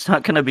 It's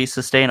not going to be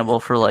sustainable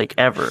for like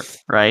ever,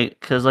 right?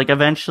 Cuz like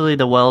eventually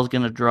the well's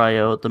going to dry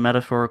out, the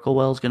metaphorical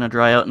well's going to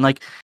dry out, and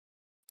like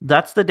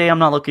that's the day I'm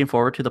not looking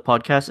forward to the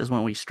podcast, is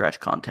when we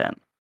stretch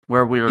content,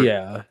 where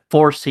we're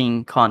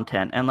forcing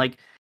content. And like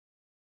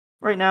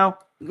right now,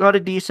 we got a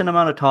decent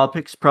amount of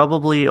topics,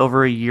 probably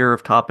over a year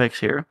of topics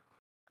here.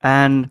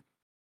 And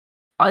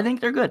I think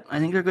they're good. I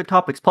think they're good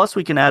topics. Plus,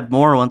 we can add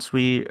more once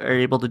we are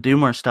able to do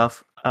more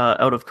stuff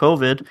out of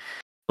COVID.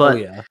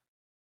 But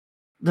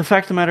the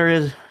fact of the matter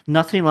is,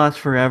 nothing lasts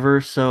forever.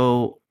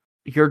 So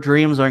your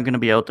dreams aren't going to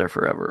be out there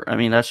forever. I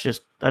mean, that's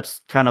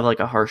kind of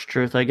like a harsh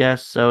truth, I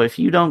guess. So if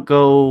you don't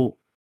go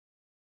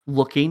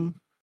looking,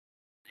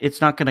 they're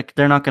not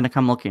going to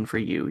come looking for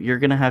you. You're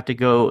going to have to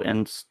go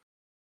and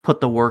put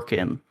the work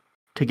in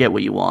to get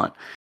what you want.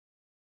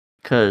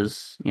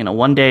 Because,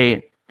 one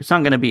day it's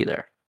not going to be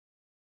there.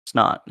 It's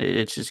not.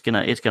 It's just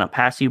it's gonna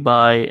pass you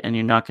by, and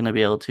you're not gonna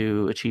be able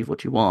to achieve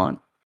what you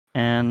want.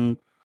 And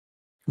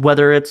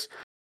whether it's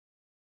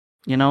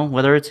in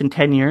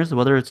 10 years,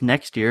 whether it's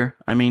next year,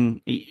 I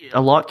mean, a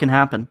lot can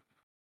happen.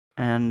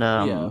 And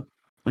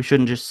we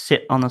shouldn't just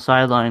sit on the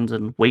sidelines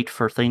and wait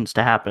for things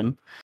to happen.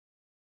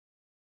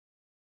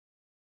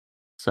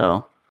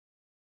 So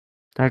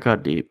that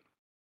got deep.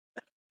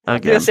 I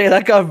was gonna say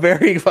that got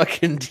very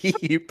fucking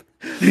deep.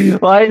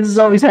 Why does this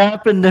always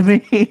happen to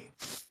me?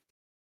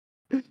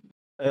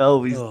 I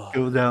always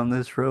go down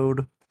this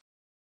road.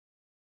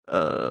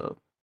 But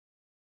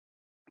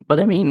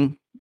I mean,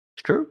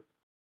 it's true.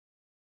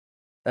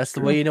 That's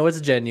the way you know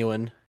it's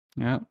genuine.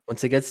 Yeah.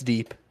 Once it gets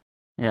deep.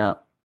 Yeah.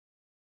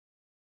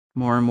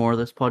 More and more,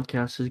 this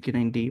podcast is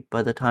getting deep.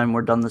 By the time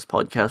we're done this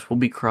podcast, we'll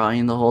be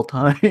crying the whole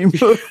time.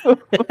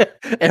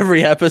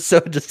 Every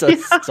episode, just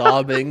us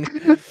sobbing.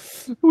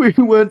 We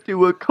went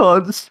to a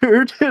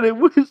concert and it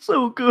was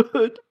so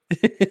good.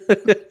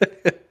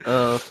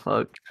 Oh,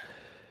 fuck.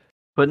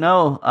 But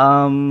no,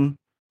 do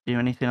you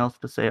have anything else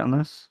to say on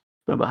this?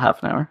 It's been about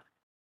half an hour.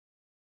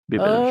 Be a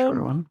bit of a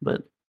shorter one,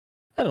 but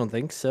I don't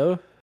think so.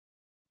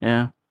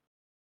 Yeah.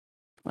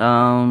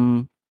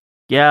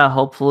 Yeah,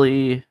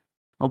 hopefully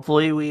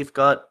we've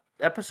got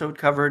episode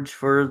coverage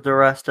for the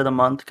rest of the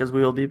month, because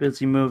we will be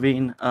busy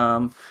moving.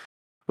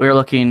 We're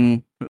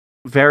looking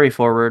very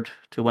forward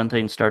to when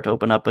things start to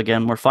open up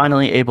again. We're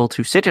finally able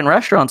to sit in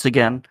restaurants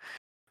again.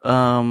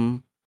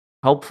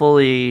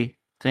 Hopefully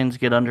things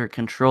get under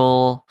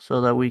control so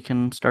that we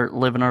can start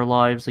living our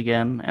lives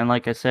again. And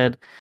like I said,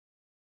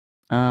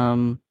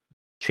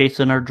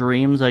 chasing our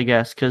dreams, I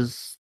guess,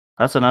 because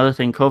that's another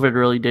thing. COVID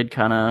really did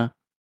kind of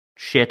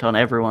shit on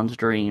everyone's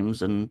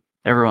dreams and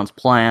everyone's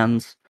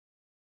plans.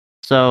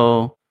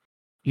 So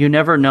you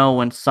never know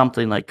when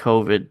something like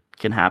COVID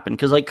can happen,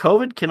 because like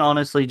COVID can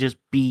honestly just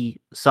be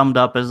summed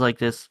up as like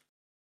this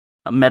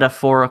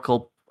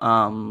metaphorical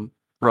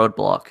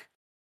roadblock,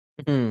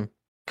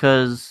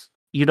 because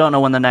you don't know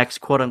when the next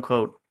quote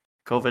unquote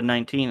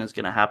COVID-19 is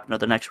going to happen, or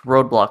the next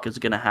roadblock is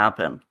going to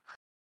happen.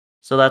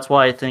 So that's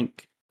why I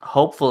think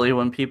hopefully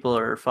when people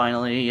are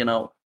finally,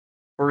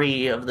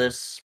 free of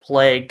this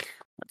plague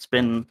that's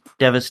been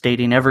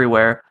devastating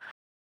everywhere,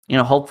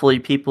 hopefully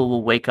people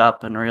will wake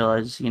up and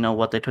realize,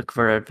 what they took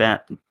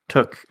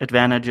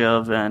advantage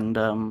of,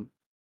 and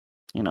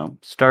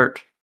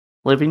start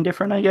living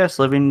different, I guess,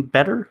 living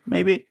better,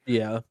 maybe.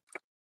 Yeah.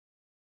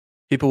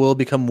 People will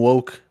become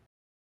woke.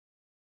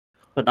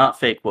 But not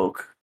fake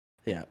woke.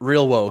 Yeah,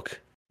 real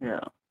woke. Yeah.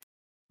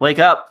 Wake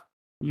up.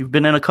 You've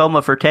been in a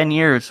coma for 10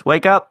 years.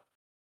 Wake up.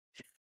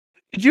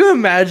 Could you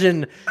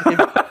imagine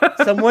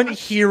if someone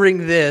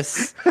hearing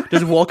this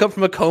just woke up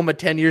from a coma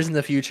 10 years in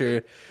the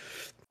future?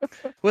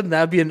 Wouldn't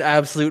that be an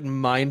absolute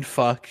mind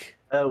fuck?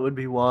 That would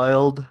be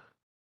wild.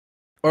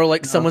 Or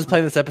like someone's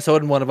playing this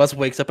episode and one of us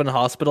wakes up in a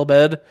hospital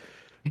bed.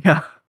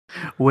 Yeah.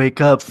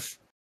 Wake up.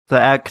 The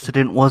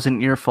accident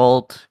wasn't your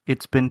fault.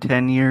 It's been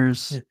 10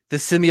 years. The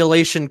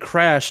simulation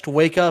crashed.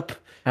 Wake up.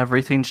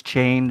 Everything's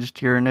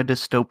changed. You're in a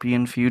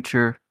dystopian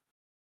future.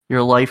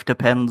 Your life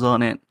depends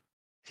on it.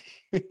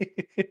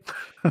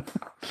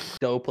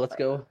 Dope, let's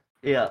go.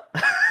 Yeah.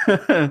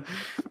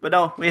 But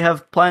no, we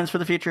have plans for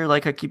the future.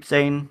 Like I keep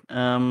saying,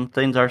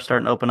 things are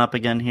starting to open up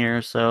again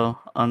here. So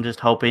I'm just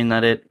hoping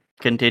that it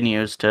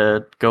continues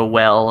to go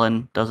well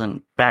and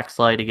doesn't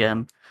backslide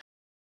again.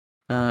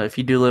 If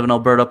you do live in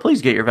Alberta,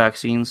 please get your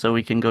vaccine so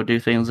we can go do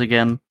things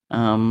again.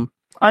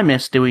 I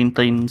miss doing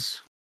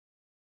things.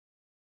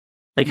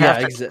 Like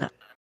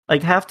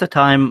half the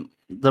time,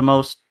 the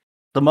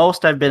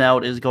most I've been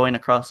out is going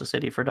across the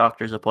city for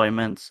doctor's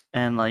appointments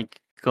and like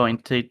going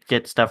to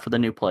get stuff for the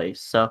new place.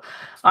 So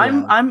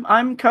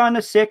I'm kind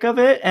of sick of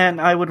it,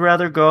 and I would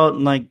rather go out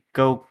and like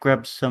go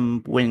grab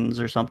some wings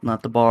or something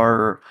at the bar,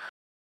 or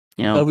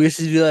Oh, we used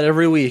to do that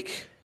every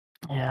week.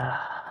 Yeah.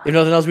 If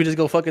nothing else, we just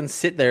go fucking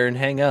sit there and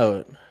hang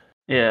out.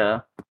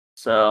 Yeah.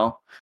 So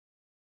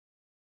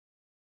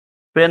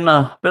been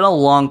a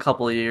long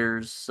couple of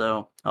years,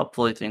 so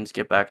hopefully things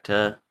get back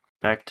to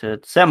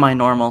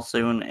semi-normal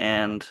soon,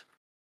 and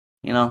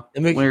then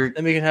we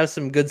can have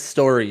some good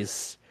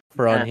stories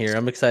for on here.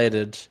 I'm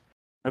excited.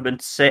 I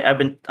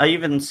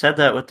even said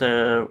that with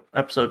the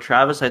episode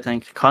Travis. I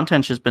think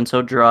content's just been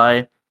so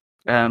dry,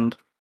 and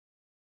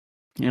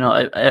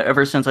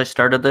ever since I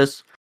started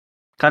this,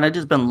 kind of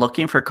just been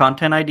looking for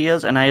content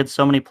ideas, and I had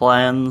so many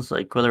plans,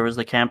 like whether it was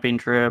the camping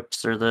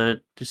trips or the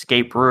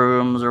escape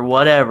rooms or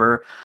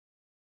whatever.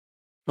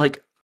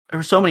 Like there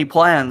were so many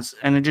plans,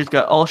 and it just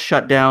got all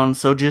shut down.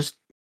 So just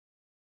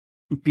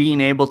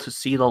being able to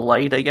see the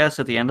light, I guess,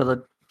 at the end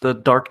of the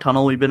dark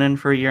tunnel we've been in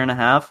for a year and a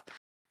half,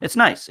 it's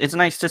nice. It's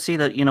nice to see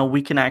that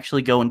we can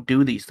actually go and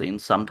do these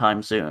things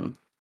sometime soon.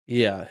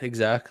 Yeah,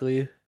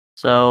 exactly.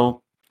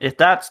 So if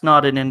that's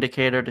not an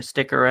indicator to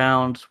stick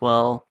around,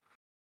 well,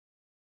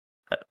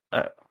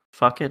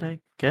 fuck it, I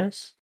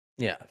guess.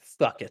 Yeah,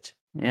 fuck it.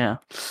 Yeah.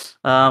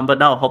 But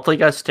no, hopefully you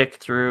guys stick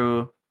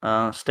through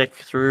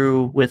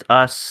with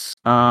us,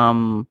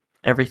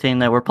 everything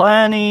that we're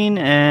planning,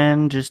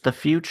 and just the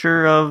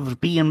future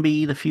of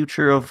B&B, the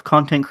future of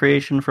content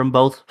creation from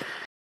both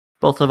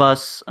of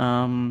us.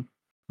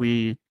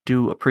 We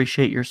do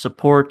appreciate your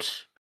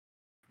support.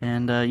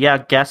 And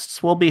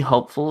guests will be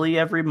hopefully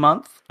every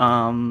month.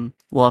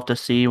 We'll have to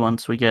see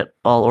once we get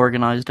all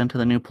organized into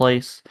the new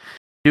place.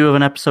 We do have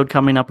an episode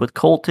coming up with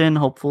Colton,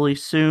 hopefully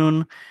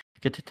soon.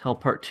 Get to tell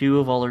part 2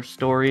 of all our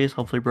stories.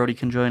 Hopefully Brody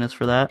can join us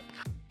for that.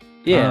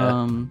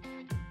 Yeah.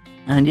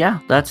 And yeah,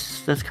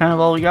 that's kind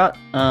of all we got.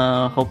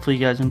 Hopefully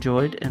you guys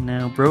enjoyed. And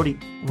now Brody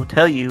will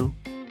tell you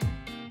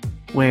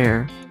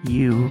where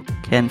you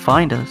can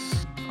find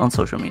us on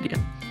social media.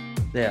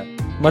 Yeah.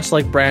 Much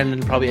like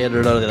Brandon probably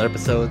edited out of the other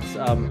episodes,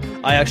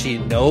 I actually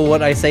know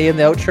what I say in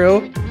the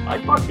outro.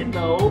 I fucking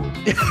know.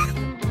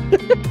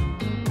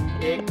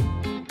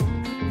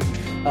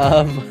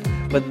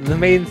 But the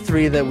main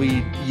 3 that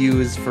we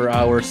use for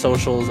our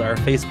socials are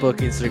Facebook,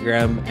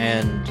 Instagram,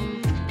 and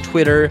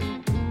Twitter.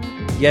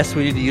 Yes,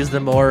 we need to use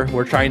them more.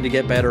 We're trying to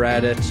get better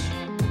at it.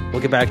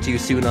 We'll get back to you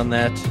soon on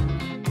that.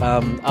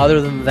 Other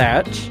than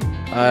that,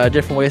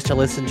 different ways to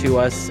listen to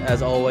us,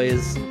 as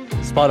always,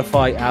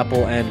 Spotify,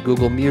 Apple, and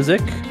Google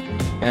Music,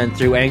 and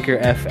through Anchor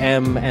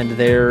FM and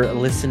their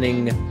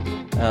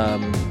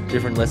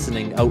different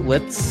listening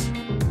outlets.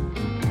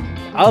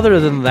 Other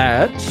than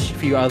that, a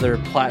few other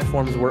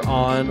platforms we're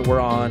on. We're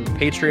on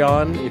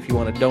Patreon if you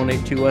want to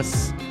donate to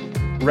us.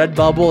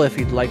 Redbubble if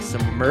you'd like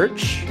some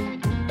merch.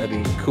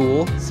 That'd be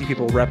cool. See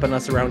people repping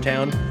us around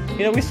town.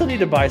 We still need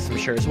to buy some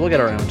shirts. We'll get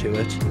around to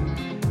it.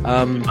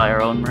 Buy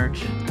our own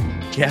merch.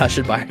 Yeah, I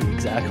should buy it.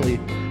 Exactly.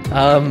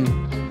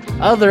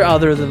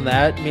 Other than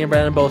that, me and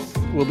Brandon both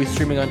will be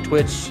streaming on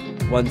Twitch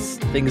once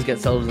things get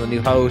settled in the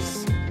new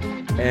house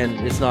and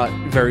it's not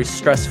very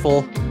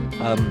stressful.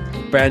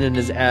 Brandon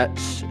is at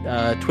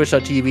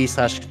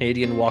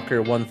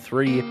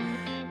twitch.tv/CanadianWalker13,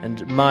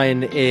 and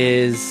mine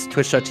is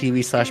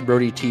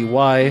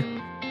twitch.tv/BrodyTY.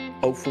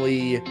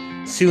 Hopefully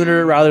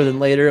sooner rather than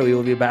later, we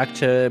will be back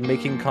to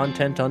making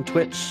content on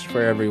Twitch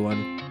for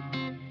everyone.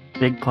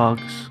 Big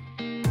pogs.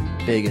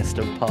 Biggest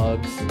of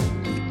pogs.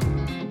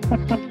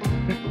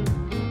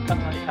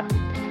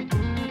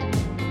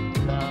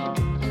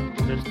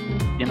 Just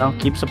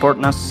keep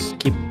supporting us.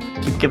 Keep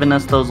giving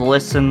us those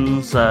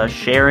listens.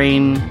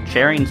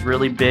 Sharing's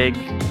really big.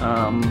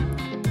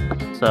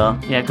 So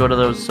yeah, go to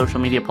those social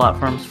media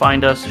platforms,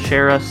 find us,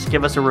 share us,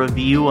 give us a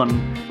review on.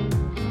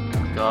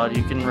 Oh God,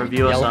 you can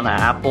review us on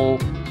Apple.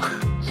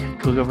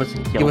 Give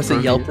us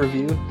a Yelp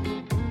review.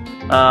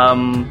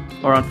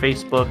 Or on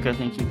Facebook, I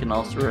think you can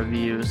also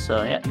review.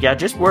 So yeah,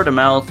 just word of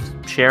mouth,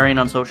 sharing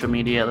on social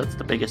media. That's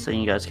the biggest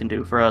thing you guys can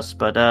do for us.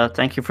 But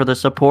thank you for the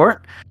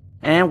support,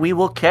 and we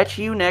will catch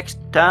you next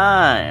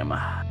time.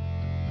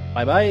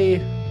 Bye bye.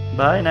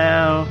 Bye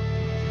now.